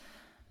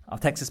Our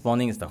text this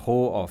morning is the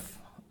whole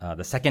of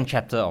the second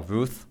chapter of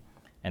Ruth,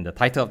 and the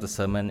title of the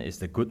sermon is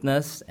The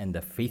Goodness and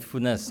the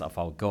Faithfulness of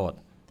Our God.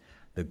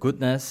 The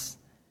goodness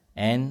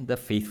and the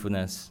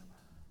faithfulness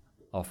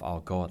of our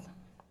God.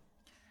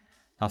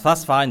 Now,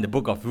 thus far in the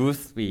book of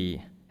Ruth,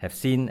 we have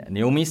seen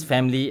Naomi's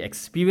family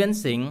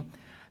experiencing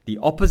the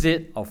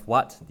opposite of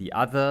what the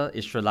other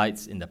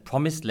Israelites in the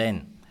Promised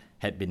Land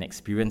had been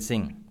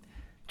experiencing.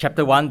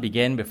 Chapter 1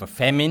 began with a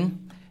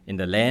famine in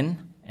the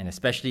land, and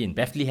especially in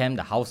Bethlehem,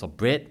 the house of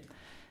bread.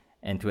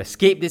 And to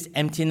escape this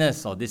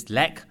emptiness or this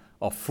lack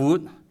of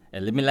food,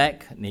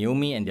 Elimelech,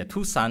 Naomi, and their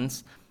two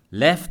sons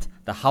left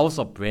the house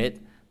of bread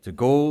to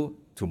go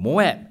to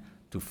Moab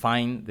to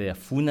find their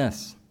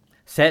fullness.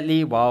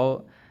 Sadly,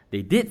 while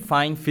they did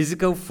find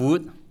physical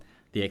food,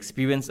 they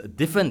experienced a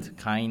different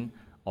kind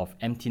of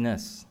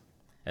emptiness.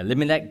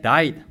 Elimelech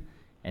died,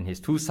 and his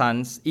two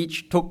sons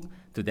each took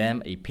to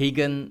them a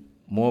pagan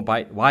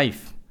Moabite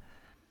wife.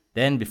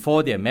 Then,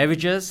 before their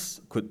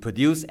marriages could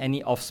produce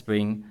any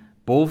offspring,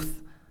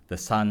 both the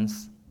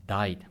sons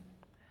died.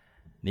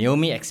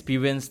 Naomi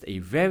experienced a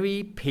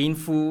very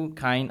painful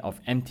kind of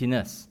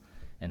emptiness,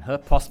 and her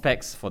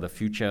prospects for the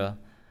future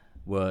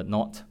were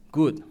not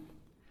good.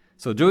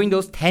 So during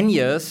those 10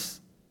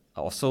 years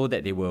or so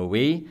that they were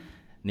away,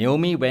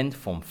 Naomi went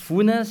from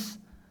fullness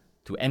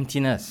to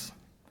emptiness.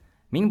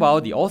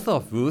 Meanwhile, the author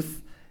of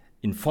Ruth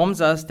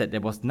informs us that there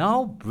was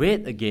now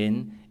bread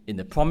again in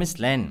the Promised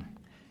Land.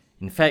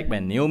 In fact,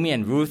 when Naomi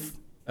and Ruth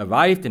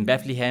arrived in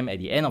Bethlehem at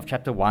the end of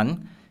chapter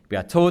 1, we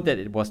are told that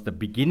it was the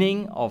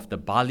beginning of the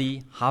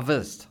barley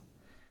harvest.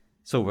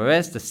 So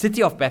whereas the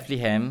city of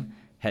Bethlehem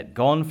had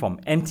gone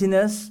from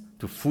emptiness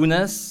to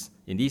fullness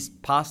in these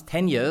past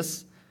 10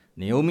 years,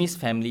 Naomi's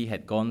family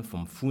had gone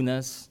from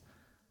fullness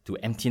to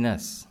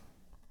emptiness.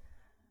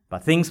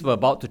 But things were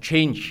about to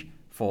change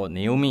for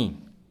Naomi,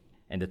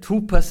 and the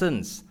two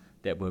persons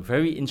that were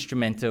very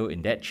instrumental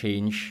in that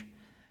change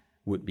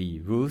would be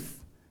Ruth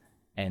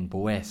and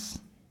Boaz.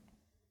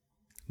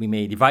 We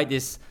may divide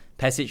this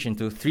passage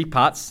into three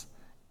parts,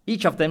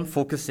 each of them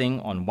focusing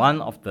on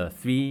one of the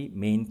three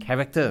main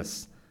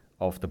characters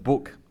of the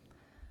book.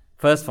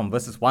 First, from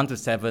verses 1 to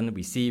 7,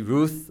 we see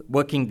Ruth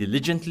working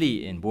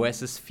diligently in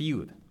Boaz's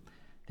field.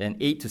 Then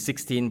 8 to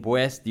 16,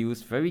 Boaz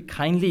deals very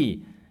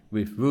kindly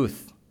with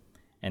Ruth.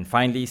 And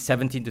finally,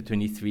 17 to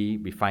 23,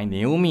 we find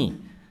Naomi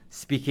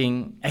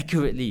speaking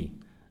accurately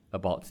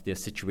about their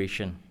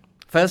situation.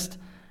 First,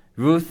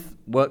 Ruth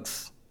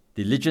works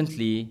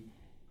diligently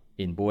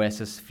in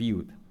Boaz's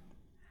field.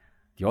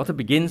 The author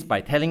begins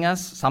by telling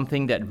us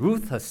something that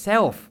Ruth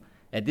herself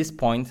at this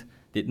point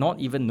did not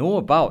even know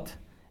about,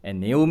 and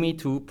Naomi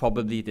too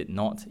probably did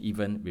not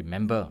even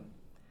remember.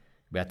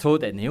 We are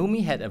told that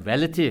Naomi had a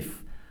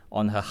relative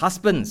on her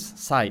husband's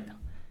side.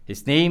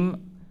 His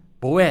name,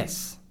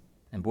 Boaz,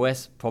 and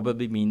Boaz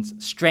probably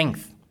means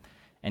strength.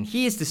 And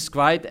he is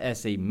described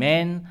as a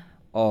man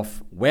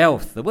of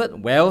wealth. The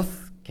word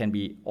wealth can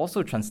be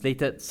also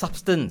translated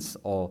substance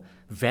or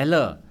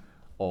valor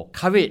or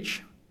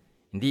courage.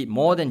 Indeed,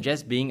 more than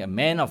just being a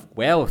man of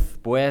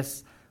wealth,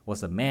 Boaz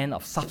was a man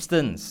of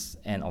substance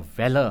and of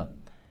valor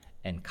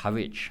and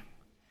courage.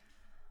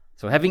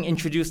 So having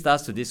introduced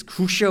us to this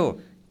crucial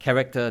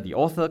character, the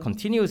author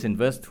continues in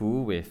verse 2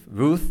 with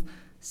Ruth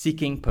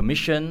seeking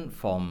permission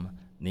from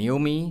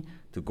Naomi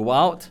to go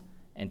out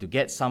and to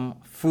get some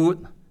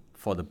food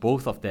for the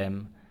both of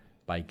them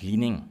by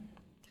gleaning.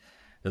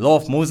 The law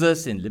of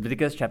Moses in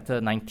Leviticus chapter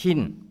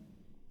 19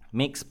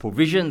 makes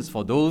provisions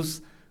for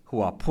those who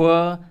are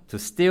poor to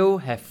still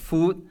have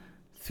food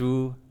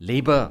through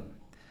labor.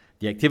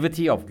 The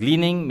activity of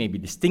gleaning may be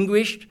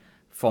distinguished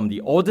from the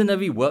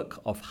ordinary work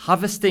of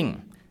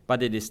harvesting,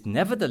 but it is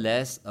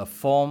nevertheless a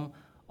form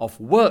of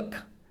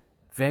work,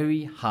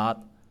 very hard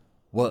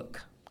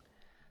work.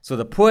 So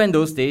the poor in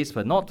those days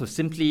were not to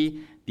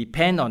simply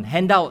depend on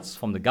handouts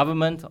from the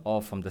government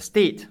or from the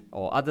state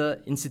or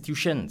other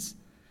institutions.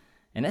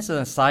 And as an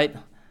aside,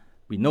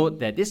 we note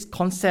that this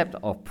concept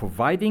of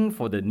providing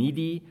for the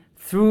needy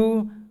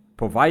through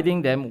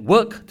providing them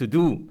work to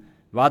do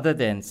rather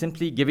than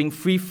simply giving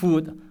free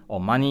food or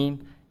money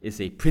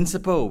is a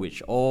principle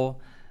which all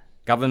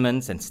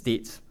governments and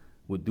states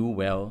would do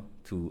well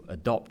to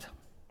adopt.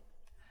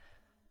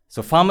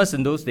 So farmers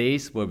in those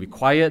days were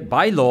required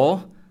by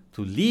law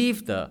to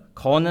leave the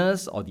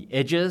corners or the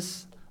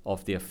edges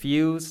of their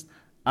fields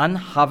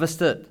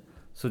unharvested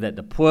so that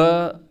the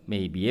poor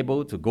may be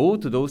able to go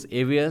to those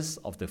areas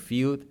of the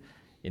field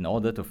in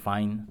order to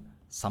find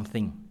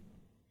something.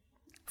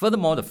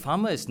 Furthermore, the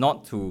farmer is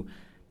not to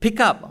pick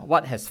up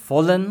what has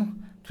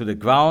fallen to the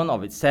ground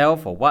of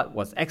itself or what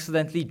was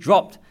accidentally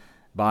dropped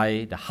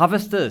by the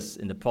harvesters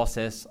in the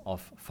process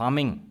of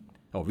farming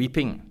or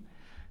reaping.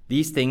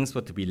 These things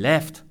were to be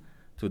left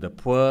to the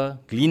poor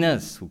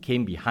gleaners who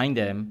came behind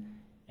them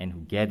and who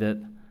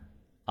gathered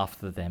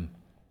after them.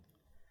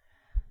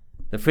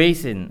 The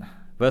phrase in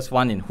verse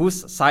 1, in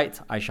whose sight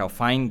I shall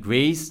find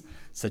grace,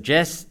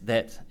 suggests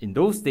that in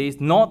those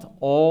days not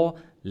all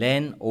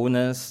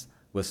landowners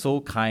were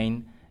so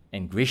kind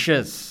and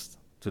gracious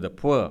to the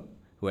poor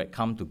who had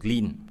come to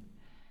glean.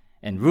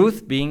 And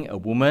Ruth, being a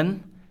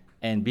woman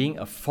and being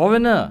a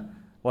foreigner,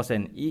 was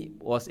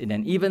in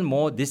an even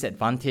more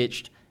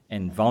disadvantaged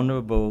and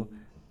vulnerable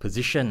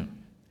position.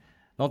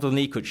 Not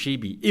only could she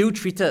be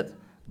ill-treated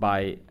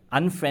by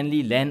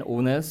unfriendly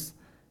landowners,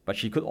 but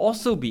she could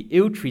also be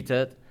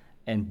ill-treated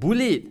and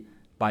bullied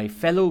by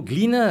fellow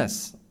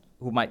gleaners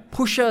who might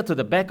push her to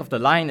the back of the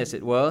line, as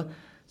it were,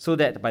 so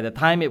that by the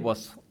time it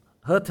was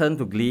her turn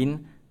to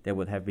glean, there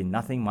would have been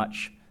nothing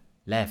much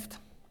left.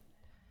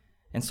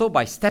 And so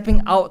by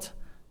stepping out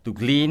to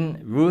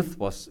glean, Ruth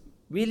was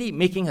really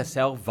making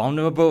herself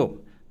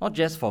vulnerable, not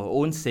just for her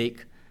own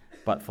sake,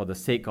 but for the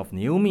sake of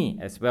Naomi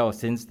as well,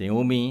 since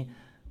Naomi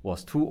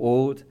was too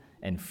old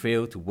and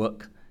frail to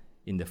work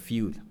in the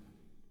field.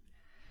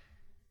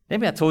 Then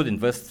we are told in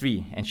verse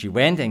 3, "And she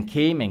went and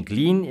came and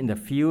gleaned in the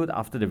field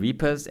after the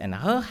reapers, and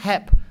her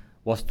hap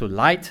was to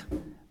light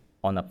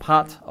on a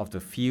part of the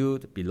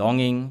field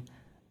belonging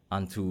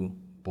unto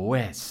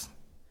Boaz."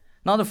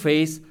 Now the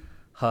phrase,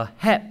 "her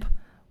hap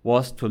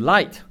was to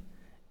light,"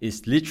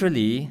 is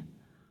literally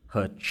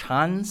her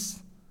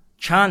chanced.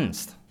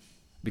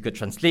 We could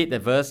translate the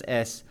verse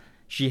as,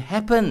 she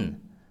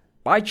happened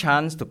by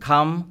chance to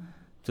come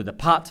to the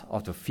part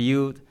of the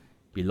field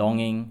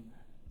belonging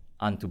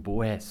unto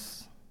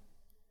Boaz.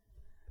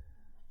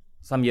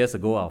 Some years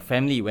ago, our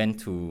family went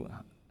to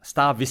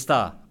Star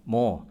Vista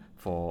Mall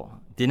for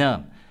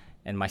dinner,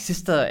 and my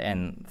sister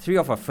and 3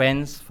 of her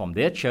friends from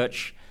their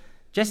church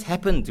just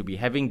happened to be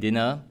having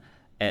dinner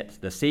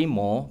at the same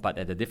mall, but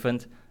at a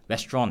different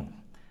restaurant.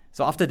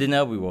 So after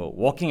dinner, we were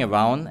walking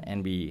around,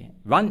 and we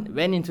went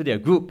into their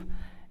group,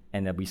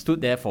 and we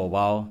stood there for a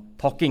while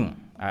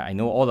talking. I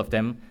know all of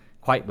them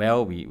quite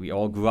well. We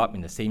all grew up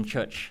in the same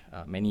church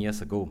many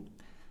years ago.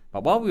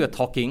 But while we were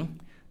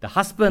talking, the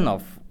husband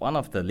of one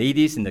of the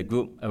ladies in the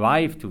group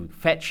arrived to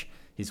fetch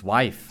his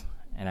wife,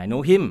 and I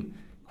know him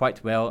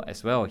quite well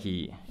as well.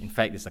 He, in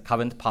fact, is the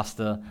current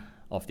pastor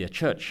of their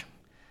church.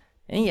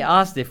 And he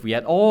asked if we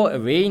had all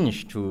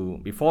arranged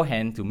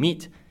beforehand to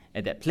meet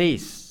at that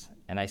place.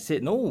 And I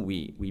said, no,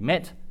 we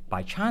met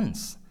by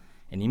chance.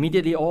 And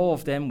immediately all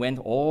of them went,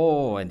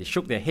 oh, and they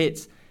shook their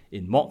heads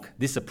in mock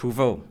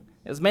disapproval.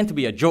 It was meant to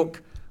be a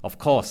joke, of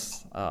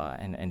course,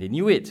 and they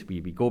knew it.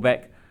 We go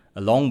back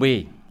a long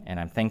way, and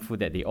I'm thankful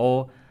that they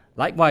all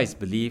likewise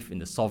believe in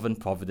the sovereign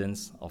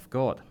providence of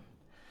God.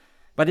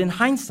 But in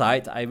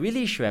hindsight, I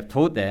really should have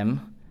told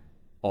them,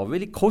 or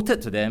really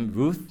quoted to them,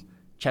 Ruth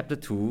chapter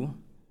 2,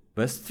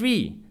 verse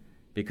 3,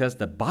 because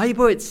the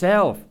Bible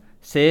itself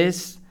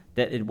says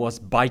that it was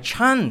by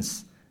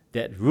chance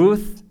that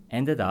Ruth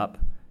ended up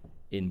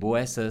in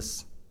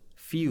Boaz's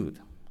field.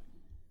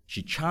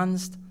 She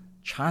chanced.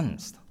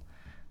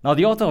 Now,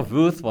 the author of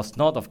Ruth was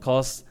not, of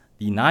course,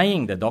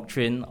 denying the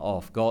doctrine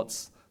of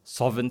God's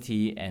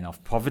sovereignty and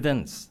of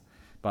providence,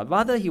 but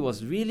rather he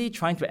was really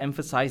trying to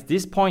emphasize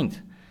this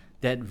point,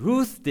 that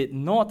Ruth did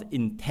not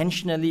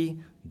intentionally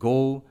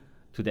go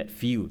to that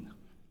field.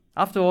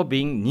 After all,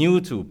 being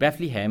new to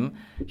Bethlehem,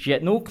 she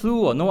had no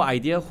clue or no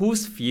idea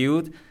whose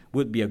field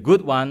would be a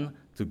good one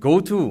to go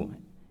to,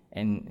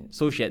 and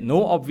so she had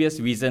no obvious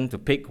reason to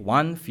pick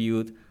one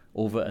field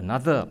over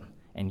another.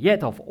 And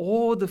yet, of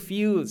all the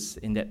fields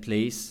in that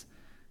place,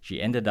 she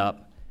ended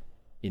up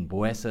in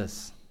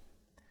Boaz's.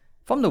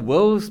 From the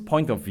world's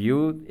point of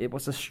view, it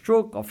was a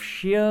stroke of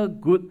sheer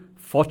good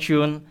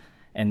fortune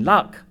and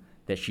luck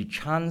that she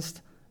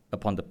chanced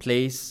upon the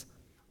place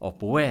of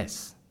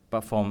Boaz.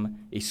 But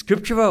from a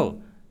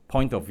scriptural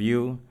point of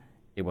view,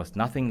 it was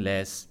nothing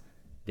less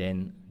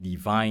than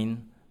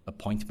divine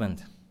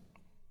appointment.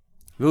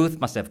 Ruth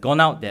must have gone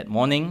out that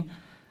morning,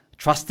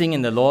 trusting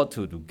in the Lord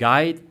to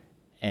guide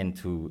and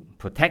to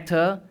protect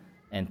her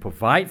and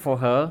provide for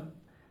her,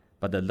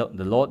 but the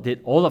Lord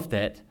did all of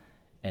that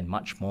and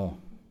much more.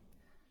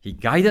 He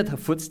guided her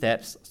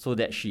footsteps so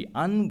that she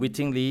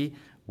unwittingly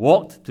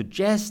walked to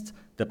just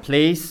the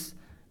place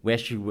where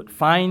she would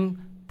find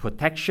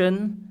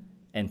protection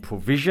and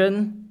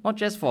provision, not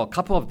just for a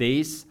couple of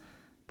days,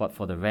 but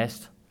for the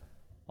rest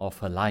of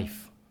her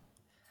life.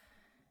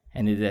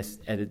 And it is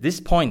at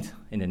this point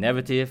in the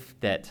narrative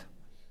that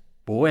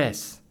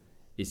Boaz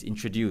is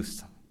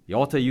introduced. The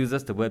author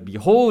uses the word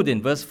behold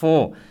in verse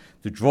 4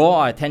 to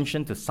draw our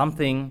attention to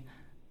something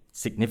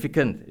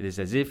significant. It is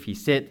as if he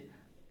said,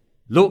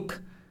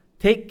 look,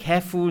 take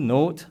careful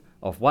note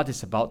of what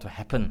is about to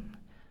happen.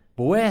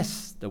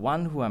 Boaz, the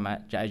one who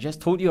I just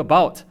told you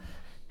about,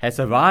 has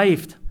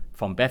arrived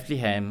from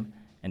Bethlehem,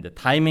 and the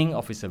timing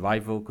of his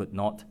arrival could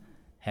not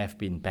have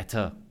been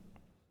better.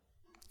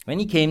 When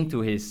he came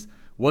to his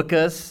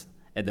workers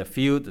at the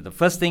field, the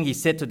first thing he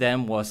said to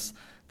them was,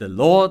 the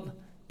Lord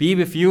be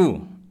with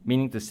you,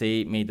 meaning to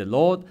say, may the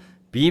Lord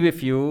be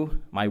with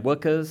you, my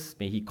workers,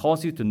 may he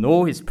cause you to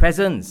know his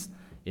presence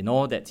in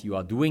all that you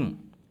are doing.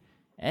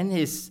 And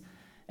his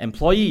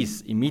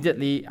employees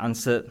immediately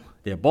answered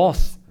their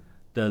boss,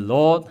 the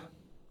Lord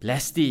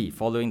bless thee,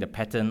 following the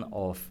pattern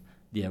of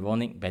the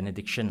Aaronic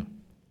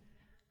benediction.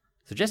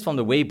 So just from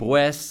the way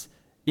Boaz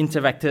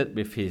interacted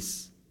with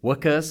his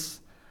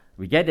workers,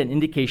 we get an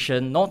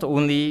indication not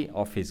only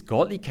of his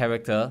godly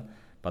character,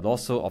 but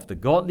also of the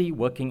godly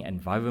working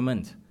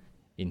environment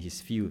in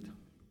his field.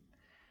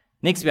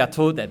 Next, we are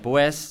told that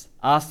Boaz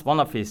asked one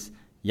of his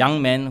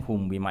young men,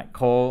 whom we might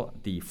call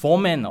the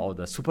foreman or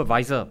the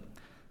supervisor,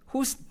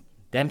 "Whose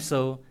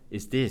damsel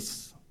is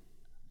this?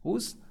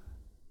 Whose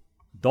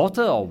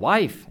daughter or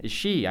wife is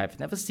she? I've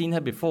never seen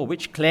her before.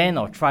 Which clan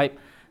or tribe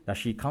does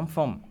she come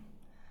from?"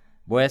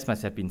 Boaz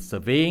must have been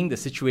surveying the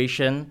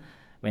situation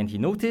when he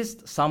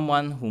noticed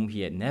someone whom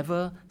he had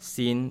never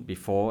seen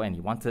before, and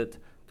he wanted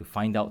to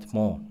find out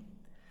more.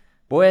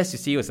 Boaz, you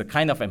see, was the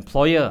kind of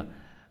employer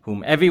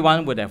whom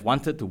everyone would have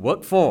wanted to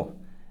work for.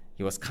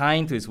 He was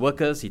kind to his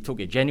workers. He took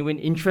a genuine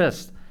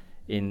interest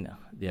in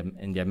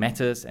their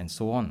matters and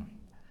so on.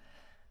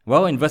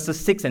 Well, in verses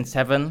 6 and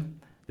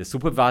 7, the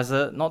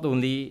supervisor not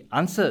only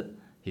answered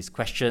his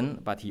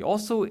question, but he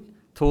also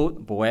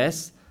told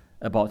Boaz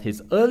about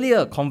his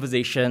earlier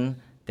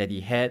conversation that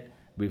he had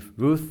with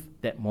Ruth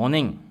that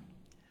morning.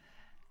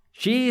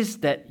 She is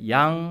that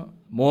young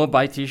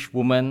Moabitish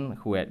woman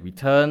who had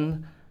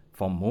returned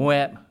from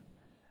Moab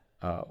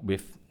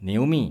with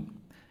Naomi.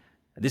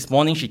 This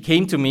morning she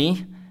came to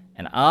me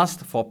and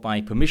asked for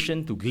my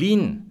permission to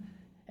glean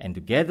and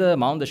to gather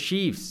among the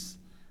sheaves.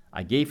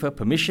 I gave her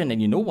permission,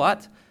 and you know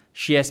what?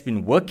 She has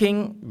been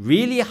working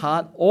really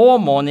hard all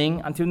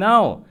morning until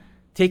now,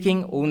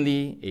 taking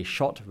only a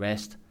short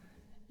rest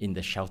in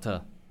the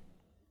shelter.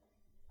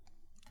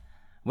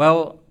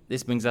 Well,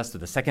 this brings us to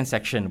the second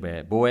section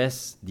where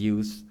Boaz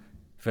deals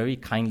very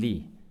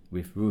kindly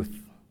with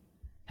Ruth.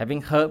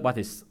 Having heard what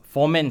his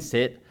foreman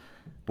said,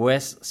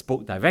 Boaz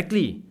spoke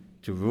directly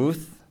to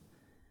Ruth,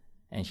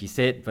 and she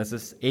said,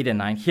 verses 8 and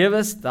 9,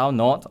 "Hearest thou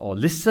not, or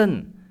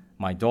listen,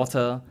 my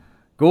daughter?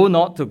 Go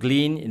not to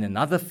glean in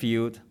another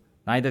field,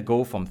 neither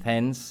go from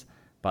thence,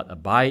 but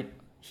abide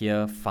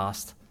here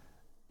fast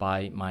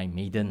by my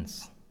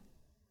maidens."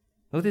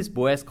 Notice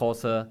Boaz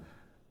calls her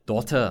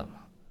daughter,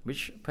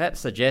 which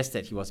perhaps suggests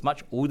that he was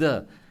much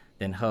older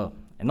than her.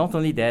 And not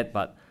only that,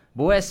 but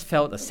Boaz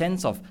felt a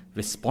sense of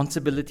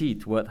responsibility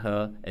toward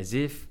her as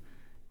if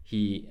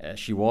she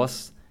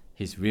was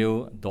his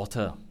real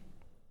daughter.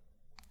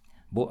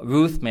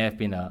 Ruth may have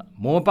been a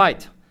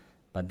Moabite,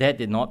 but that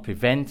did not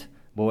prevent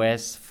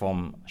Boaz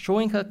from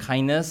showing her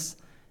kindness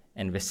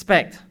and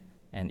respect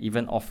and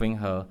even offering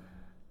her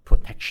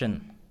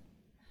protection.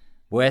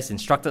 Boaz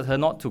instructed her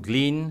not to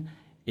glean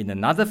in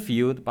another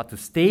field, but to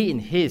stay in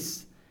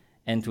his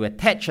and to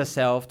attach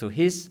herself to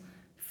his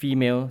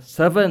female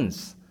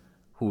servants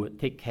who would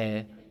take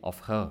care of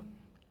her.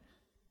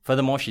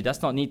 Furthermore, she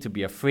does not need to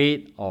be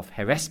afraid of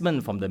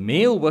harassment from the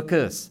male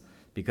workers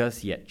because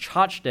he had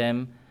charged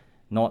them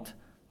not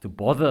to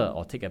bother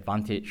or take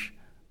advantage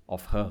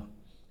of her.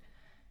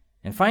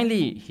 And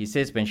finally, he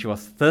says when she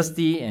was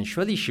thirsty, and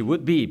surely she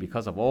would be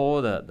because of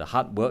all the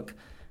hard work,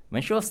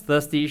 when she was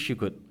thirsty, she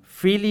could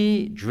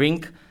freely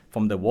drink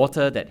from the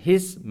water that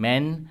his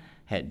men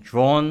had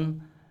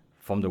drawn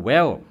from the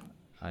well.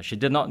 She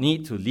did not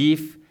need to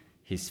leave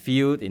his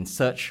field in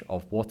search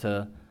of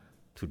water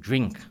to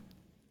drink.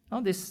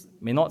 Now, this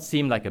may not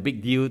seem like a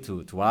big deal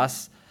to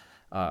us,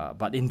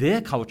 but in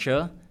their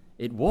culture,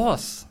 it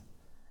was.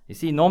 You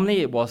see,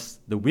 normally it was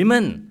the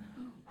women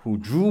who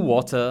drew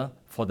water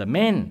for the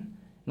men,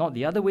 not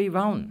the other way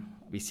around.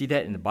 We see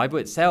that in the Bible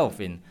itself,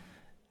 in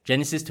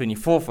Genesis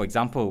 24, for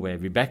example, where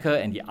Rebekah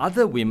and the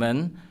other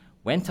women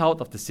went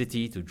out of the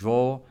city to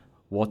draw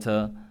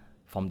water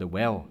from the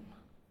well.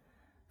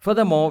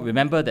 Furthermore,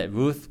 remember that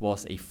Ruth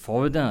was a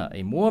foreigner,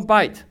 a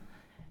Moabite,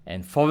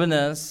 and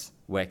foreigners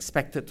were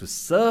expected to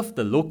serve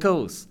the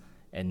locals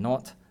and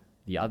not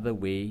the other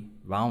way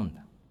round.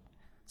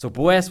 So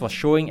Boaz was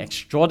showing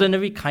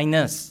extraordinary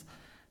kindness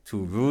to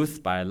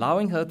Ruth by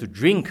allowing her to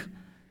drink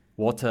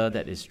water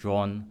that is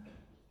drawn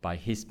by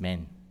his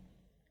men.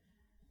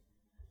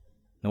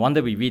 No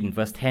wonder we read in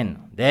verse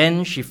 10,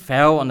 "Then she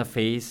fell on her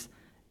face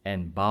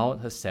and bowed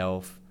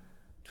herself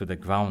to the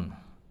ground,"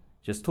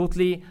 just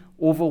totally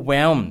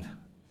overwhelmed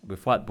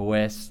with what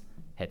Boaz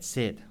had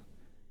said.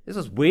 This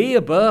was way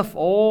above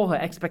all her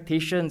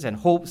expectations and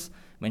hopes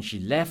when she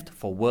left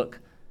for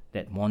work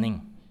that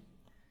morning.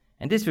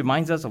 And this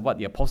reminds us of what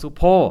the Apostle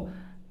Paul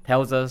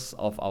tells us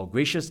of our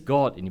gracious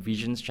God in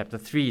Ephesians chapter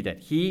 3, that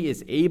he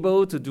is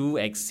able to do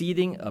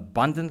exceeding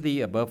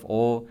abundantly above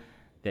all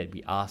that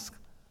we ask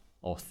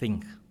or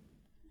think.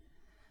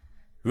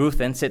 Ruth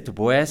then said to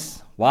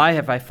Boaz, "Why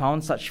have I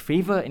found such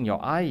favor in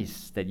your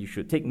eyes that you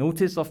should take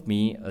notice of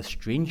me, a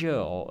stranger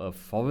or a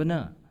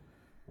foreigner?"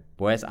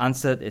 Boaz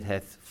answered, "It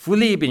hath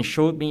fully been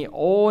showed me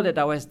all that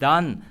thou hast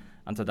done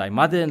unto thy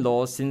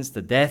mother-in-law since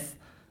the death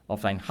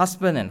of thine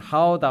husband, and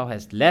how thou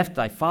hast left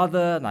thy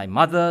father, thy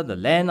mother, the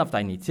land of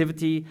thy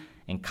nativity,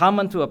 and come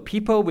unto a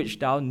people which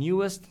thou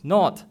knewest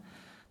not.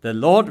 The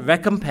Lord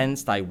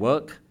recompense thy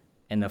work,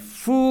 and a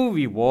full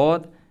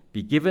reward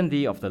be given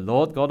thee of the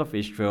Lord God of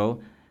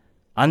Israel,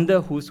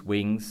 under whose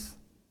wings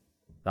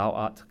thou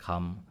art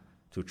come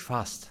to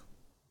trust."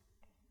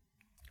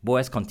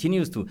 Boaz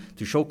continues to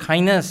show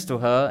kindness to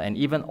her and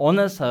even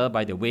honors her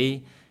by the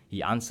way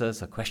he answers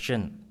her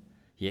question.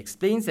 He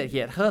explains that he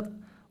had heard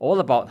all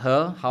about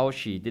her, how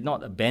she did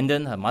not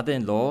abandon her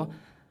mother-in-law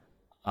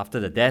after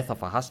the death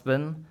of her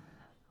husband,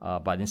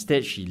 but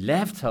instead she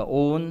left her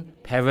own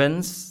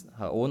parents,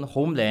 her own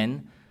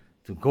homeland,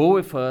 to go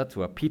with her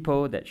to a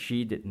people that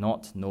she did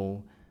not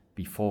know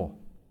before.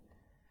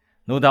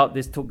 No doubt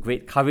this took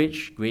great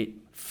courage,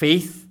 great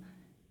faith,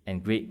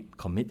 and great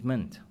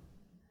commitment.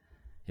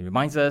 It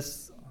reminds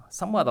us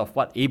somewhat of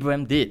what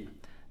Abraham did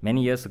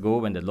many years ago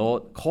when the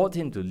Lord called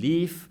him to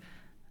leave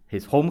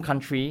his home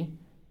country,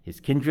 his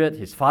kindred,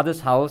 his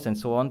father's house, and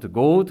so on, to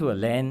go to a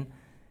land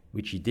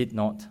which he did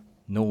not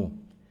know.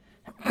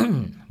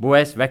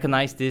 Boaz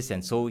recognized this,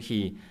 and so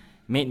he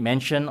made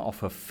mention of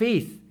her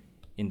faith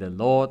in the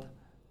Lord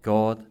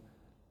God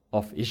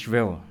of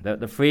Israel.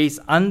 The phrase,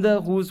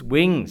 "under whose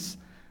wings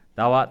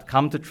thou art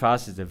come to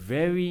trust," is a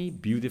very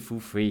beautiful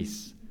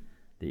phrase.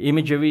 The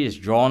imagery is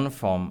drawn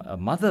from a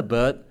mother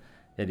bird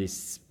that is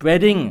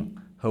spreading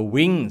her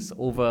wings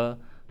over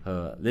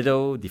her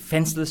little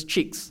defenseless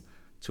chicks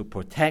to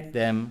protect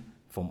them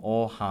from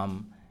all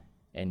harm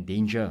and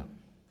danger.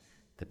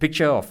 The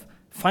picture of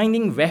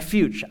finding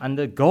refuge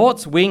under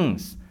God's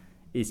wings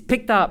is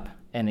picked up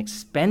and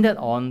expanded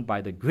on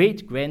by the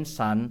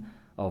great-grandson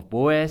of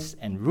Boaz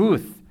and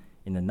Ruth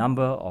in a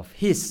number of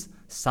his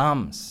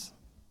psalms.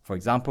 For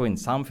example, in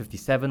Psalm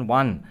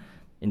 57:1,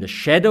 "In the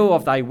shadow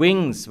of thy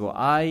wings will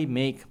I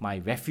make my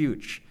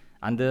refuge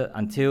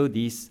until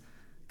these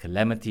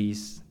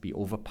calamities be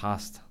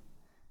overpassed."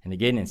 And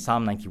again in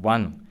Psalm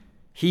 91,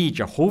 "He,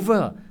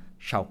 Jehovah,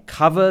 shall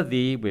cover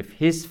thee with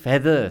his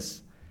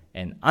feathers,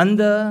 and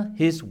under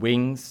his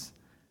wings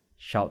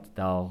shalt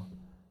thou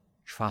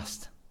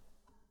trust."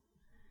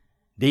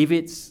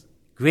 David's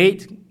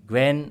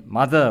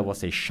great-grandmother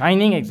was a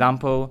shining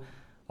example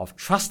of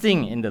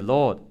trusting in the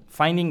Lord,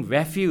 finding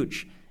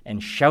refuge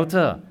and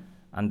shelter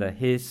under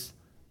his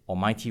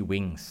almighty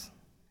wings.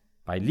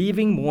 By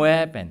leaving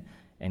Moab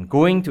and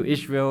going to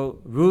Israel,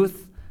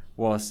 Ruth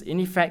was in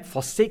effect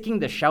forsaking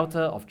the shelter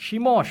of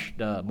Chemosh,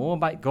 the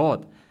Moabite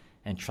god,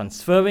 and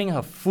transferring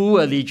her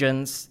full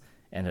allegiance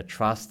and her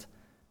trust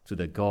to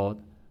the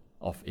God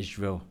of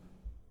Israel.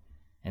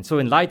 And so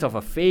in light of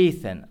her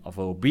faith and of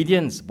her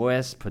obedience,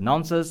 Boaz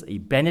pronounces a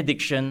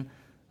benediction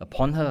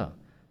upon her.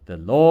 "The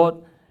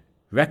Lord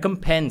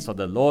recompense, or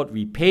the Lord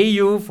repay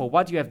you for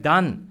what you have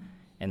done,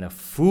 and a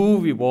full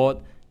reward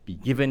be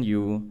given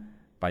you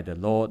by the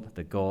Lord,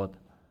 the God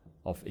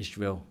of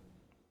Israel."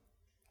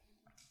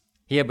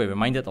 Here we're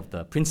reminded of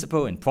the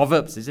principle in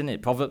Proverbs, isn't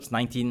it? Proverbs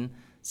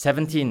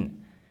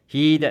 19:17.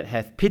 "He that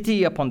hath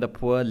pity upon the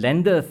poor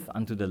lendeth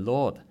unto the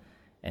Lord,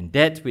 and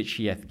that which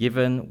he hath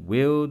given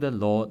will the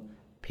Lord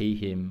pay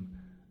him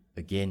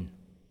again."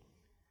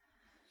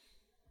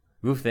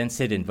 Ruth then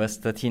said in verse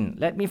 13,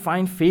 "Let me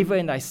find favor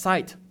in thy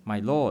sight, my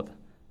Lord."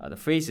 The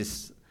phrase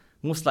is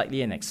most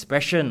likely an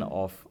expression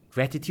of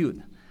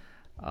gratitude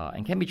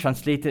and can be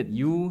translated,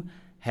 "You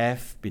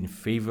have been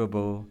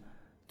favorable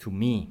to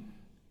me."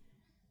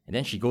 And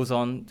then she goes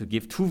on to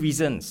give two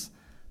reasons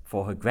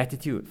for her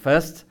gratitude.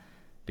 First,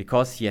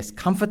 because he has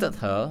comforted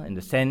her in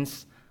the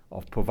sense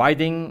of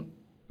providing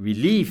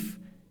relief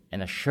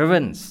and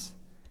assurance.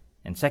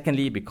 And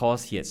secondly,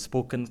 because he had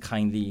spoken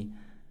kindly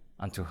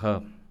unto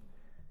her.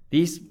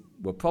 These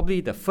were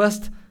probably the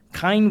first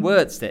kind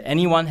words that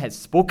anyone had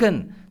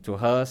spoken to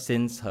her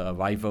since her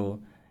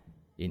arrival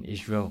in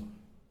Israel.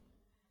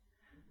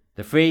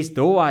 The phrase,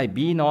 "though I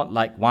be not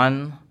like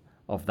one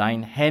of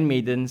thine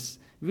handmaidens,"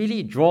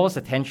 really draws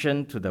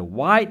attention to the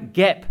wide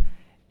gap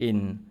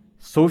in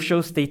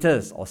social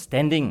status or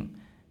standing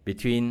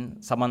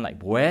between someone like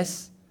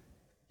Boaz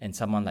and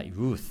someone like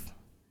Ruth.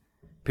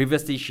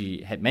 Previously,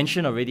 she had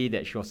mentioned already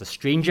that she was a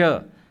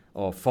stranger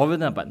or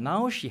foreigner, but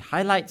now she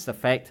highlights the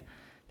fact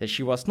that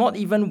she was not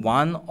even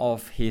one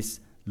of his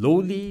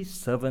lowly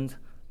servant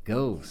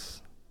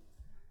girls.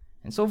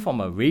 And so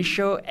from a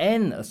racial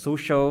and a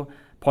social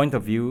point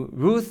of view,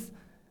 Ruth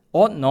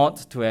ought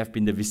not to have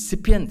been the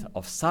recipient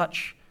of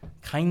such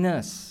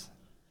kindness.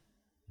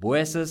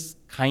 Boaz's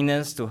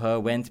kindness to her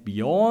went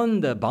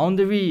beyond the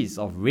boundaries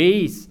of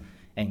race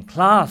and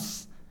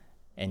class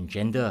and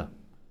gender.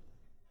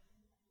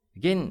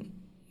 Again,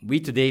 we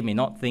today may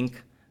not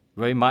think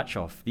very much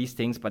of these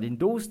things, but in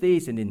those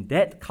days and in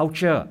that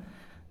culture,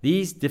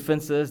 these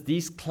differences,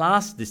 these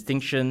class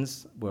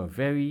distinctions were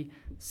very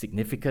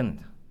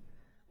significant.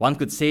 One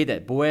could say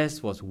that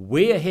Boaz was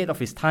way ahead of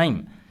his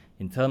time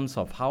in terms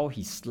of how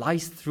he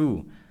sliced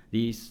through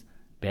these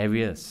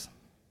barriers.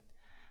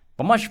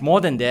 But much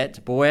more than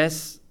that,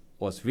 Boaz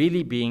was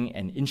really being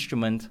an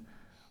instrument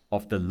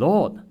of the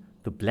Lord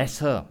to bless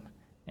her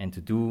and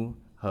to do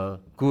her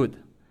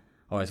good.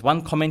 Or as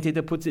one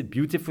commentator puts it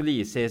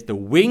beautifully, it says, "The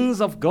wings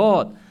of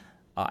God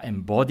are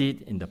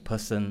embodied in the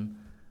person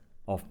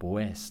of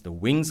Boaz." The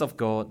wings of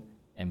God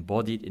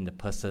embodied in the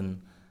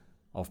person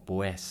of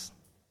Boaz.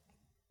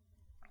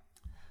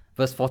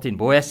 Verse 14,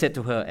 Boaz said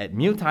to her, "At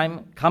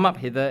mealtime, come up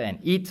hither and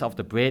eat of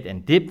the bread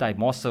and dip thy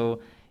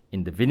morsel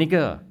in the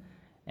vinegar."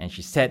 And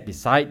she sat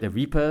beside the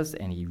reapers,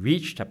 and he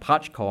reached her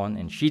parched corn,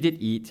 and she did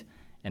eat,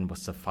 and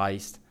was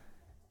sufficed,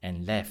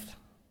 and left.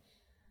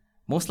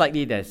 Most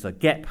likely there's a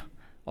gap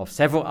of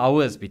several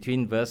hours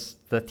between verse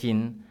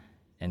 13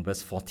 and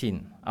verse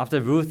 14.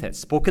 After Ruth had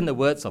spoken the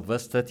words of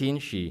verse 13,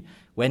 she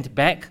went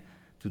back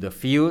to the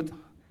field,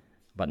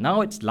 but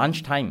now it's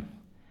lunchtime.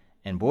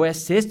 And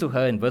Boaz says to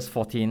her in verse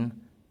 14,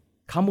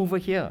 "Come over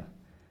here."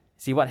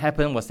 See, what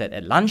happened was that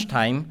at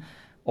lunchtime,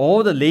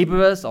 all the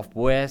laborers of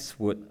Boaz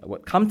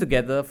would come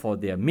together for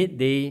their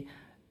midday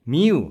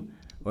meal,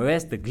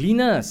 whereas the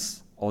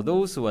gleaners, or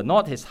those who were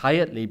not his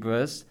hired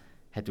laborers,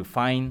 had to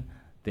find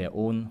their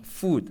own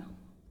food.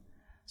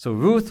 So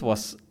Ruth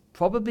was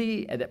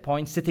probably at that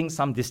point sitting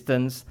some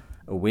distance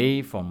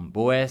away from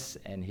Boaz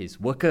and his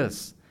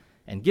workers.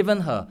 And given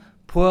her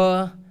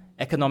poor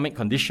economic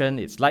condition,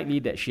 it's likely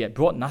that she had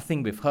brought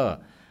nothing with her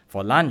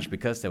for lunch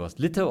because there was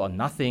little or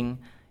nothing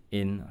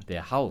in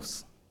their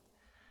house.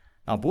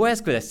 Now, Boaz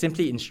could have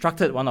simply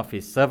instructed one of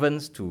his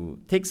servants to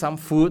take some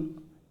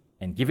food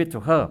and give it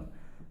to her,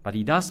 but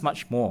he does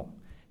much more.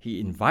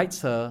 He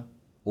invites her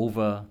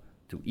over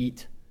to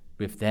eat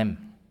with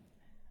them.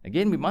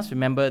 Again, we must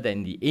remember that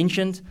in the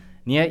ancient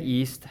Near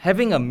East,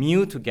 having a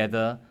meal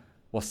together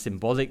was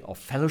symbolic of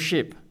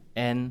fellowship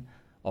and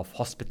of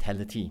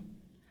hospitality.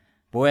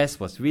 Boaz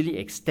was really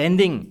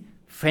extending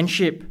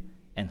friendship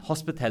and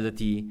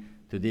hospitality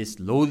to this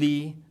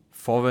lowly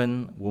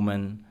foreign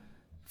woman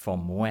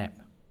from Moab.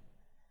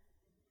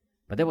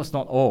 But that was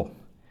not all.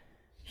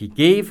 He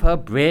gave her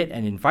bread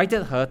and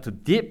invited her to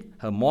dip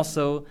her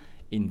morsel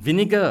in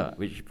vinegar,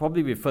 which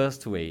probably refers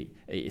to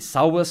a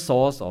sour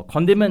sauce or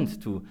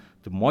condiment to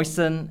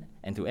moisten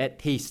and to add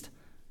taste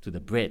to the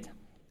bread.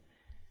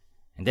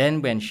 And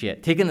then when she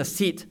had taken a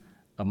seat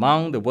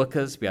among the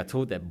workers, we are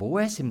told that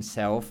Boaz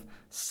himself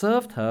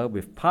served her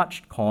with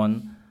parched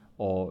corn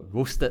or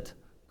roasted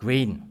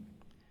grain.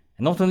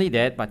 And not only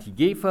that, but he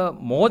gave her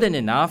more than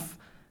enough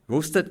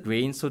roasted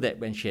grain so that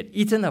when she had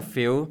eaten her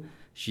fill,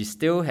 she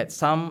still had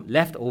some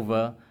left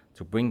over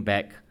to bring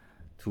back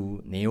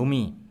to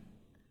Naomi.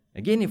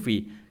 Again, if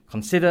we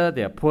consider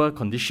their poor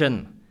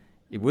condition,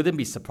 it wouldn't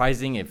be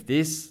surprising if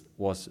this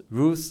was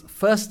Ruth's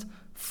first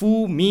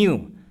full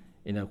meal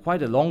in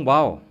quite a long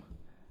while.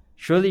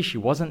 Surely she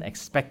wasn't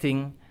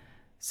expecting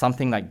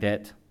something like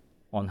that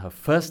on her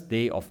first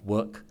day of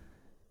work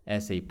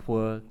as a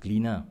poor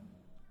gleaner.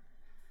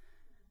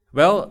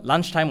 Well,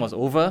 lunchtime was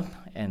over,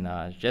 and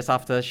just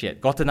after she had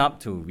gotten up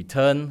to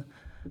return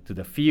to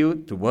the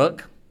field to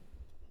work,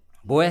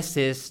 Boaz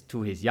says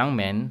to his young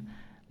men,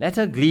 "Let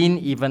her glean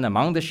even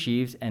among the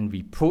sheaves, and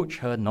reproach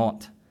her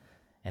not.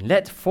 And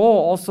let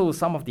fall also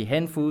some of the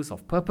handfuls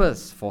of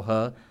purpose for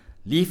her,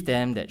 leave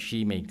them that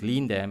she may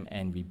glean them,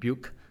 and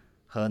rebuke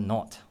her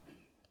not."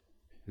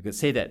 We could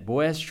say that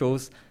Boaz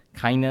shows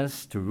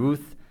kindness to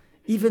Ruth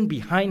even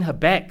behind her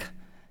back,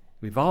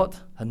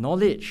 without her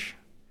knowledge.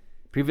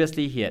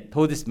 Previously, he had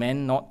told this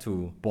man not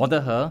to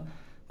bother her,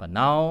 but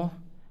now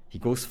he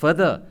goes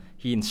further.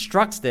 He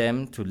instructs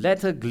them to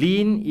let her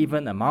glean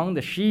even among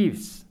the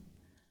sheaves,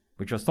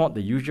 which was not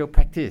the usual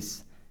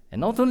practice.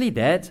 And not only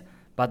that,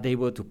 but they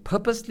were to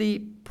purposely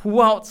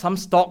pull out some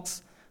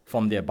stalks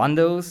from their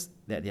bundles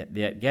that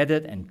they had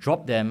gathered and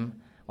drop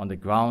them on the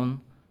ground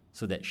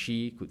so that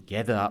she could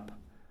gather up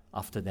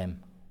after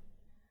them.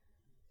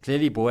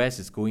 Clearly, Boaz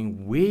is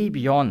going way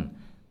beyond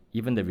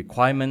even the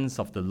requirements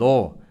of the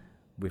law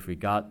with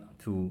regard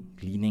to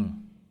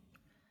gleaning.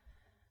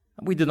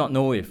 We do not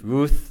know if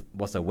Ruth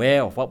was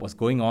aware of what was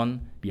going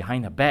on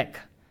behind her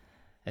back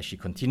as she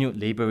continued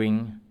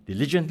laboring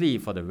diligently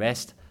for the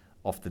rest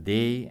of the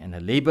day, and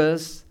her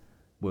labors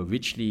were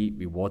richly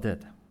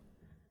rewarded.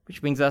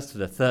 Which brings us to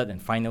the third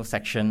and final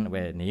section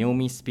where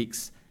Naomi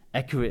speaks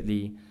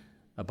accurately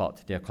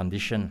about their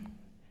condition.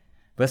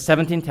 Verse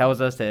 17 tells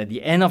us that at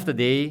the end of the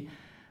day,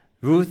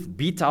 Ruth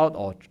beat out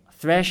or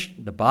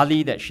threshed the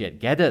barley that she had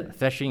gathered.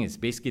 Threshing is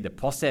basically the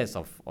process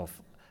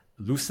of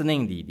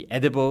loosening the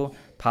edible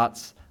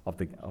parts of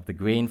the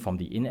grain from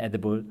the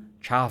inedible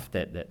chaff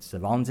that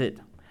surrounds it.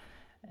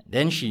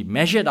 Then she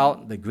measured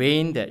out the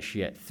grain that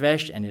she had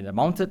threshed, and it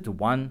amounted to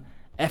 1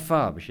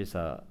 ephah, which is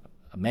a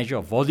measure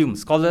of volume.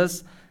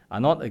 Scholars are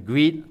not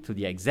agreed to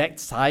the exact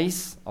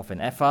size of an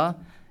ephah.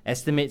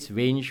 Estimates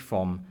range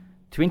from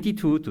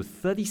 22 to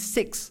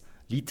 36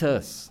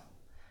 liters.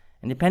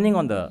 And depending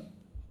on the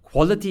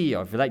quality,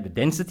 or if you like, the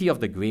density of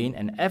the grain,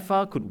 an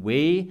ephah could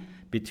weigh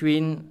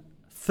between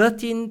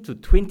 13 to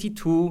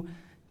 22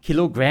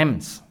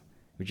 kilograms,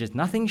 which is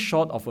nothing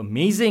short of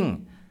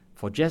amazing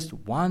for just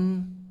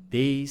 1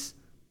 day's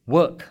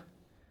work.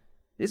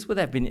 This would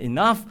have been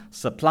enough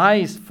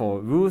supplies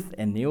for Ruth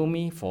and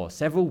Naomi for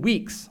several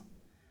weeks.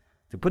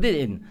 To put it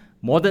in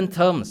modern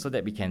terms so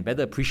that we can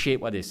better appreciate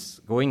what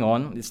is going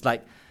on, it's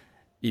like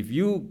if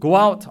you go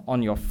out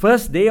on your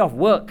first day of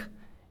work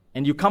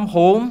and you come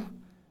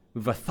home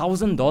with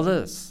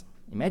 $1,000.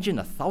 Imagine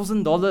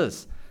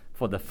 $1,000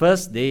 for the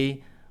first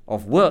day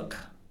of work.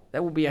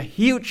 That would be a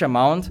huge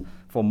amount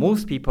for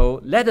most people,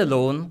 let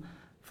alone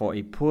for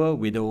a poor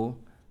widow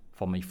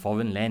from a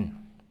foreign land.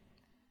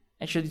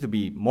 Actually, to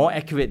be more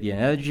accurate, the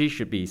analogy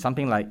should be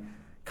something like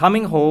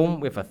coming home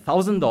with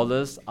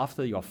 $1,000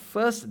 after your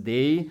first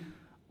day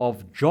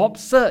of job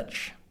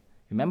search.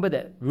 Remember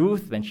that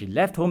Ruth, when she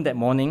left home that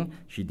morning,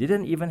 she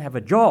didn't even have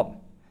a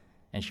job.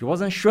 And she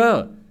wasn't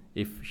sure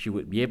if she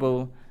would be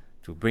able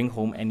to bring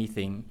home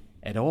anything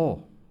at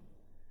all.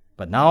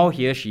 But now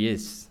here she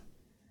is,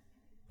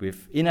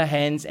 with in her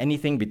hands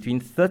anything between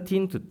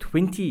 13 to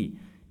 20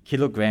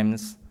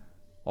 kilograms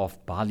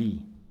of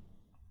barley.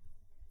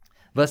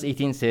 Verse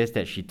 18 says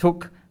that she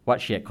took what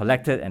she had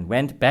collected and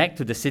went back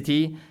to the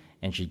city,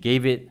 and she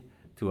gave it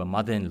to her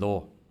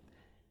mother-in-law.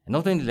 And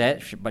not only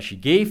that, but she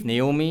gave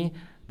Naomi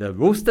the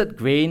roasted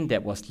grain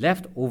that was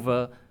left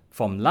over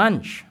from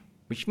lunch,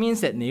 which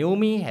means that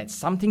Naomi had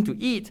something to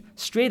eat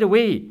straight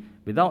away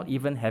without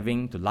even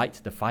having to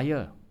light the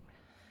fire.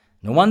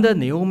 No wonder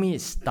Naomi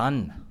is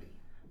stunned.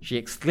 She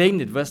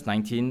exclaimed in verse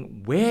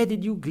 19, "Where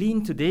did you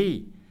glean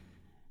today?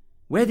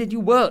 Where did you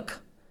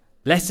work?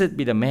 Blessed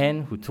be the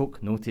man who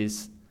took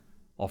notice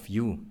of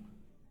you."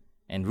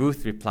 And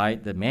Ruth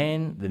replied, the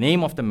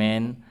name of the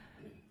man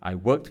I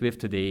worked with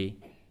today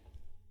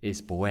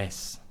is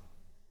Boaz.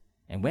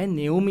 And when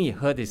Naomi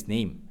heard his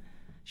name,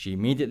 she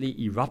immediately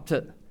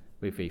erupted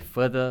with a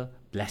further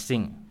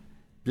blessing.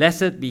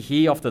 "Blessed be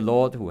he of the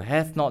Lord who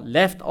hath not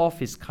left off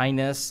his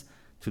kindness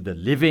to the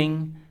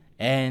living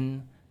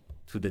and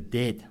to the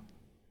dead."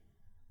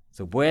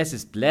 So Boaz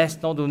is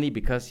blessed not only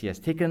because he has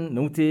taken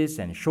notice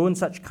and shown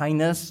such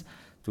kindness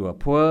to a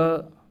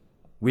poor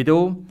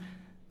widow,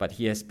 but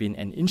he has been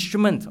an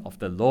instrument of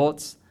the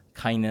Lord's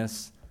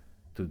kindness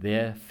to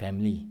their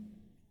family.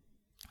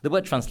 The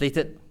word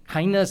translated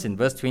kindness in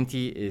verse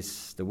 20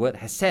 is the word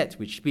hesed,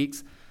 which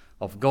speaks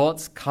of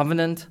God's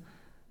covenant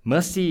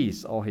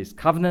mercies or his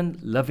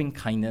covenant loving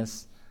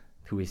kindness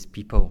to his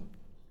people.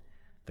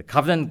 The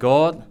covenant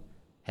God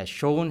has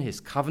shown his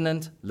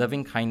covenant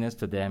loving kindness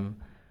to them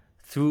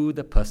through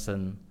the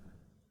person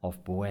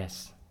of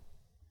Boaz.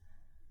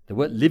 The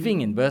word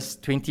living in verse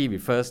 20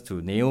 refers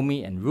to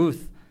Naomi and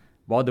Ruth,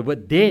 while the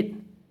word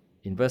dead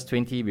in verse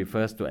 20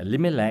 refers to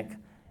Elimelech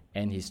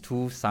and his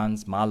two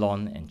sons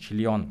Mahlon and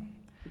Chilion.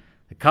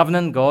 The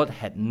covenant God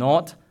had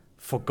not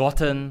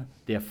forgotten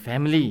their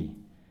family,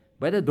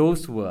 whether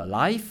those who were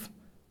alive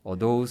or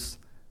those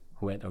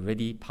who had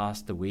already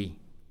passed away.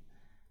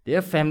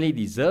 Their family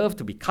deserved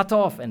to be cut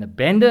off and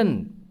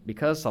abandoned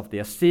because of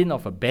their sin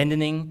of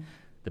abandoning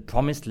the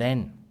promised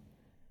land.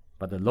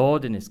 But the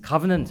Lord in his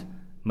covenant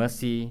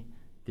mercy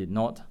did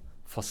not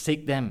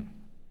forsake them.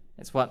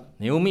 That's what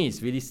Naomi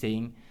is really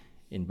saying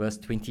in verse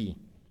 20.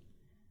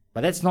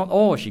 But that's not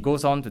all. She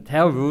goes on to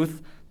tell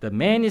Ruth, "The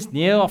man is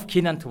near of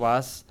kin unto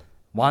us,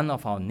 one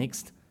of our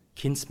next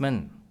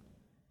kinsmen."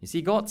 You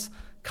see, God's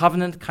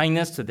covenant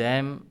kindness to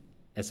them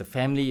as a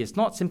family is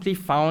not simply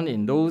found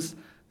in those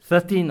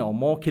 13 or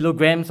more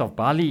kilograms of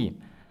barley,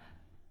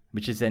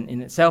 which is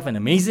in itself an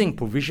amazing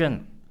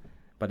provision,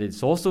 but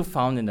it's also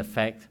found in the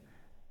fact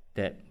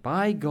that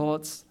by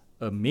God's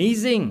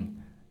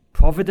amazing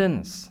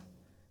providence,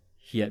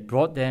 he had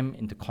brought them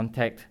into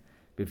contact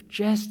with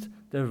just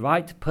the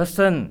right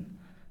person,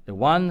 the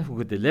one who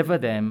could deliver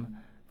them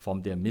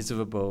from their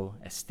miserable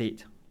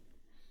estate.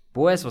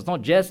 Boaz was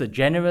not just a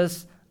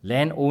generous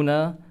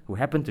landowner who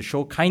happened to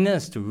show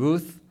kindness to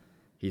Ruth.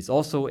 He is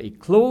also a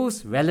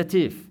close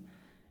relative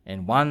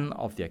and one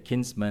of their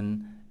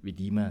kinsman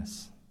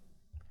redeemers.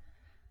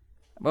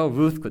 Well,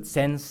 Ruth could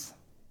sense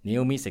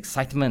Naomi's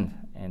excitement,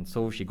 and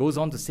so she goes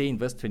on to say in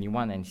verse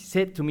 21, "And he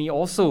said to me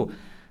also,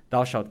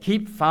 Thou shalt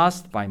keep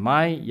fast by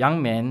my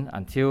young men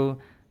until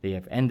they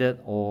have ended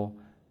all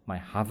my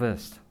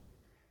harvest."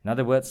 In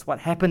other words, what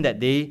happened that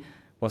day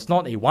was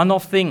not a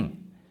one-off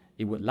thing.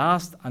 It would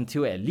last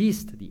until at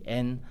least the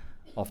end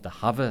of the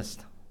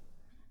harvest.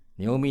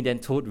 Naomi then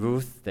told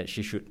Ruth that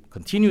she should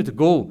continue to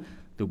go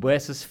to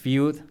Boaz's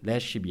field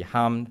lest she be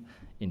harmed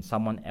in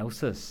someone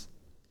else's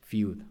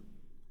field.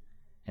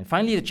 And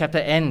finally, the chapter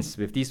ends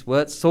with these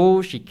words,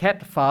 "So she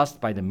kept fast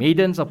by the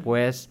maidens of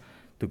Boaz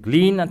to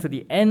glean until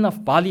the end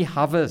of barley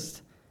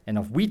harvest and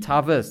of wheat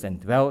harvest, and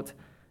dwelt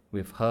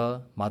with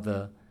her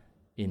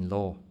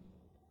mother-in-law."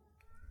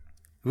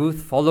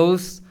 Ruth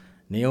follows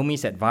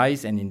Naomi's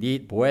advice and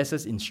indeed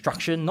Boaz's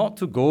instruction not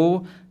to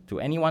go to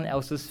anyone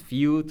else's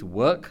field to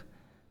work,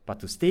 but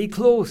to stay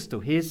close to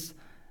his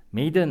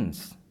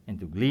maidens and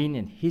to glean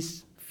in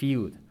his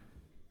field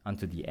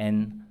unto the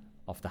end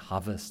of the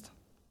harvest.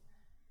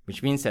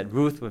 Which means that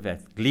Ruth would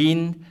have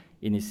gleaned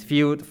in his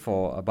field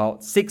for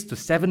about 6 to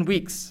 7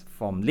 weeks,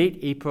 from late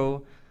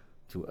April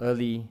to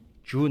early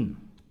June.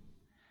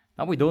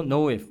 Now we don't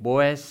know if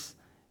Boaz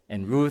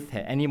and Ruth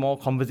had any more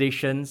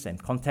conversations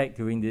and contact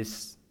during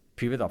this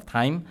period of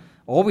time.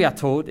 All we are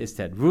told is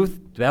that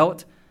Ruth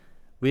dwelt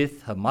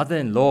with her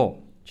mother-in-law,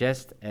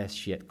 just as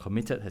she had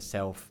committed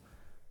herself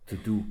to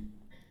do.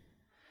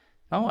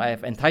 Now I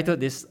have entitled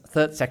this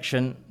third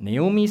section,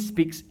 "Naomi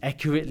Speaks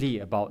Accurately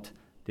About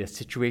Their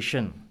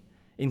Situation,"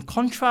 in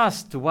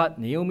contrast to what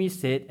Naomi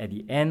said at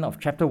the end of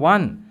chapter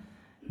 1,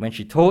 when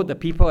she told the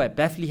people at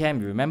Bethlehem,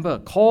 you remember,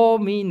 "Call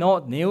me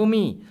not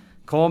Naomi,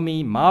 call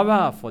me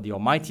Mara, for the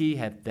Almighty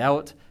hath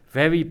dealt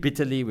very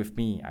bitterly with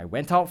me. I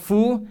went out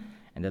full,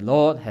 and the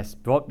Lord has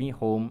brought me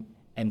home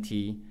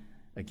empty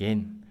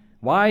again."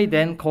 Why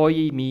then call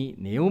ye me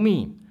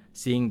Naomi,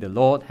 seeing the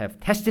Lord hath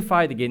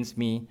testified against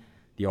me,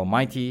 the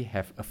Almighty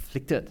hath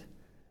afflicted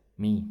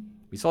me?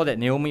 We saw that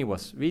Naomi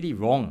was really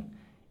wrong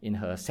in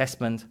her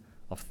assessment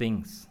of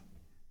things.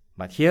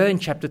 But here in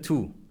chapter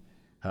 2,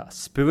 her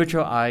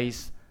spiritual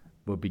eyes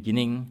were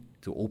beginning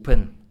to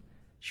open.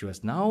 She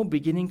was now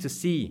beginning to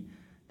see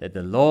that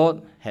the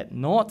Lord had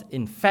not,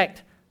 in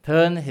fact,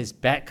 turned his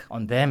back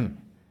on them,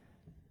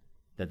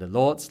 that the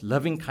Lord's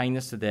loving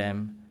kindness to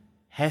them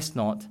has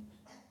not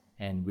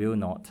and will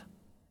not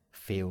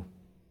fail.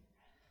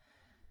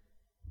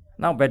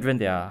 Now, brethren,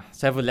 there are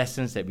several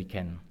lessons that we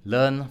can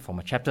learn from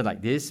a chapter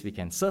like this. We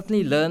can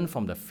certainly learn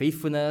from the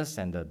faithfulness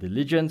and the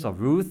diligence of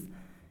Ruth,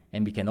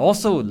 and we can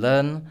also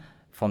learn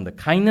from the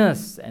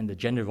kindness and the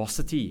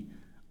generosity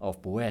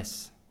of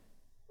Boaz.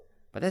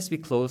 But as we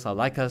close, I'd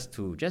like us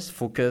to just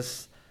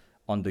focus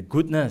on the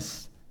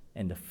goodness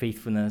and the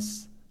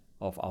faithfulness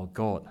of our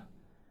God.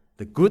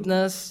 The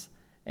goodness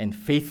and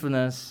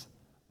faithfulness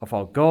of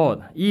our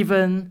God,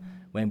 even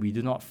when we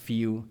do not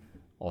feel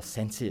or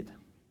sense it.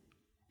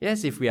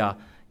 Yes, if we are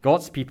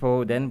God's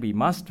people, then we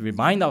must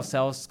remind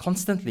ourselves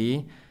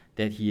constantly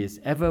that He is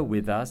ever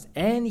with us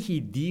and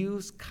He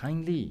deals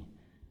kindly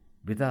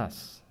with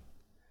us.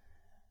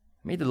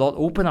 May the Lord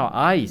open our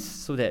eyes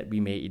so that we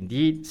may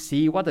indeed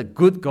see what a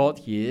good God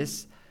He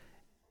is,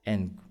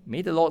 and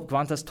may the Lord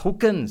grant us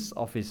tokens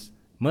of His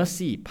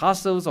mercy,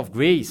 parcels of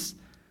grace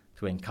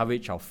to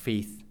encourage our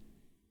faith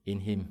in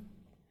Him.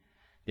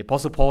 The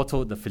Apostle Paul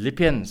told the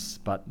Philippians,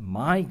 "But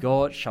my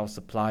God shall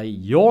supply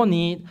your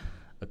need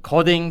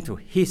according to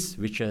His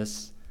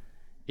riches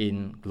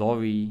in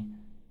glory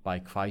by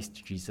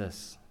Christ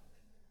Jesus."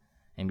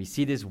 And we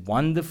see this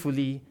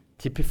wonderfully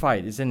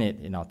typified, isn't it,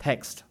 in our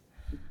text.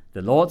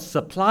 The Lord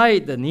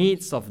supplied the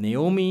needs of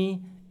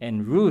Naomi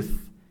and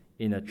Ruth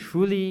in a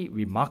truly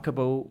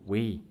remarkable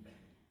way.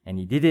 And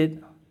He did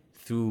it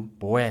through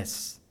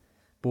Boaz.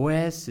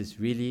 Boaz is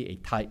really a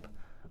type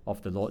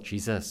of the Lord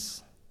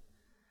Jesus.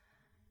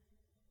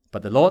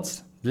 But the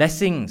Lord's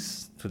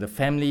blessings to the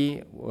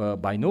family were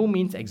by no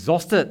means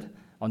exhausted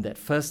on that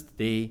first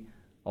day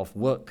of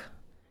work.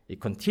 It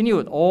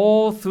continued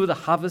all through the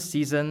harvest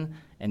season,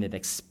 and it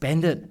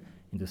expanded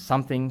into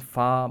something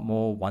far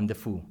more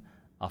wonderful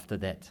after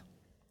that.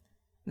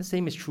 The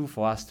same is true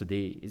for us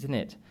today, isn't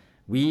it?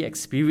 We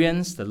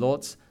experience the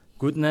Lord's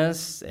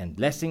goodness and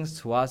blessings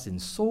to us in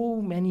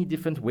so many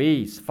different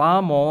ways,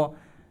 far more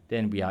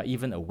than we are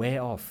even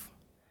aware of.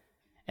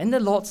 And the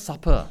Lord's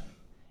Supper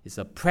is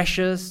a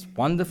precious,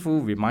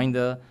 wonderful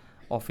reminder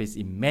of His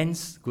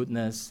immense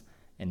goodness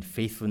and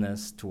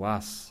faithfulness to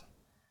us.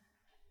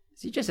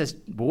 See, just as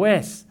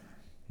Boaz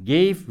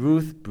gave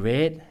Ruth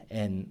bread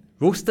and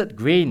roasted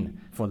grain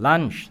for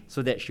lunch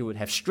so that she would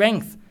have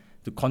strength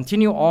to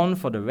continue on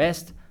for the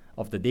rest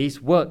of the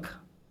day's work,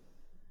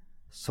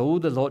 so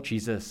the Lord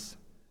Jesus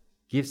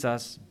gives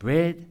us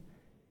bread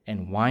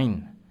and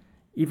wine,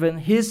 even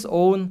His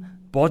own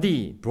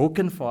body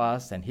broken for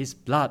us and His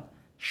blood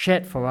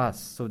shed for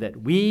us, so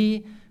that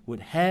we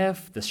would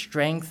have the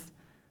strength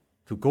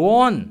to go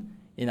on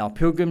in our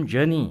pilgrim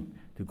journey,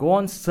 to go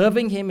on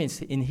serving Him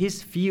in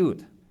His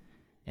field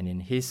and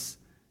in His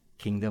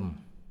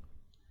kingdom.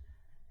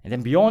 And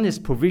then beyond His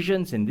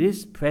provisions in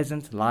this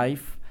present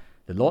life,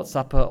 the Lord's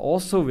Supper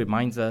also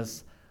reminds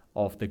us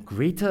of the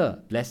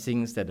greater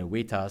blessings that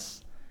await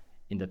us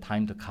in the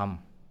time to come.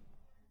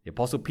 The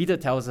Apostle Peter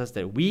tells us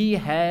that we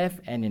have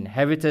an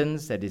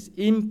inheritance that is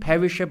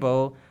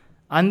imperishable,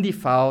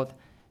 undefiled,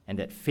 and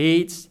that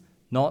fades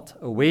not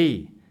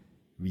away,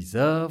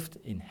 reserved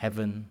in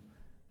heaven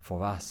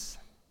for us.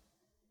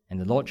 And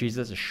the Lord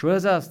Jesus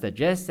assures us that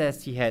just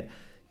as He had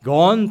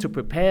gone to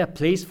prepare a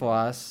place for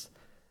us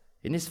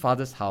in His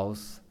Father's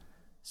house,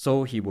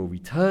 so He will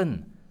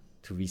return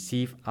to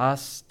receive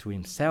us to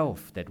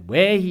Himself, that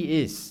where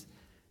He is,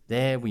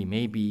 there we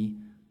may be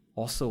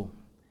also.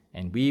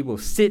 And we will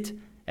sit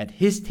at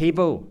His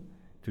table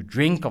to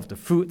drink of the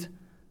fruit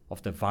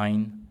of the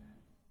vine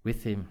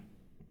with Him.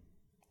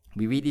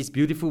 We read these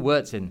beautiful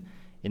words in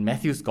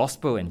Matthew's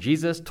Gospel, and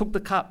Jesus took the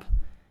cup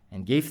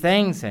and gave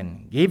thanks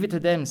and gave it to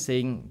them,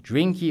 saying,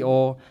 "Drink ye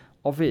all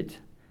of it.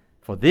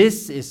 For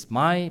this is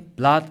my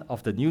blood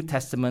of the New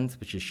Testament,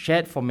 which is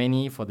shed for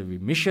many for the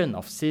remission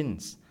of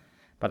sins.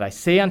 But I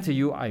say unto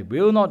you, I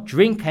will not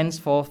drink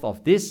henceforth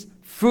of this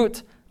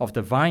fruit of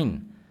the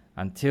vine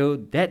until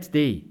that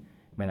day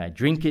when I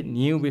drink it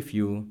new with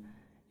you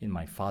in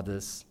my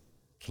Father's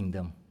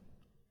kingdom."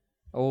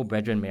 Oh,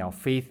 brethren, may our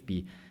faith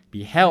be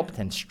helped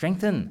and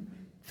strengthened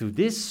through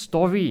this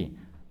story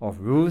of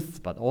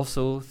Ruth, but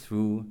also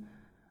through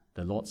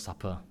the Lord's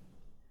Supper.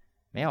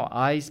 May our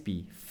eyes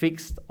be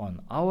fixed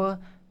on our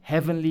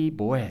heavenly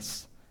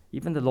Boaz,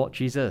 even the Lord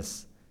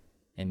Jesus,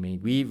 and may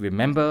we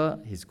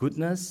remember His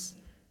goodness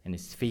and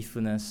His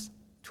faithfulness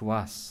to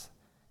us,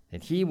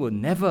 that He will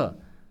never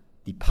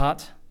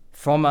depart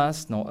from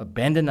us nor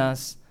abandon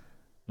us,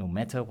 no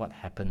matter what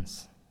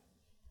happens.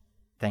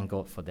 Thank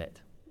God for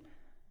that.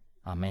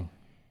 Amen.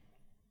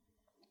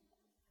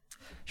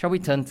 Shall we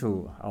turn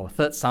to our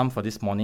third psalm for this morning?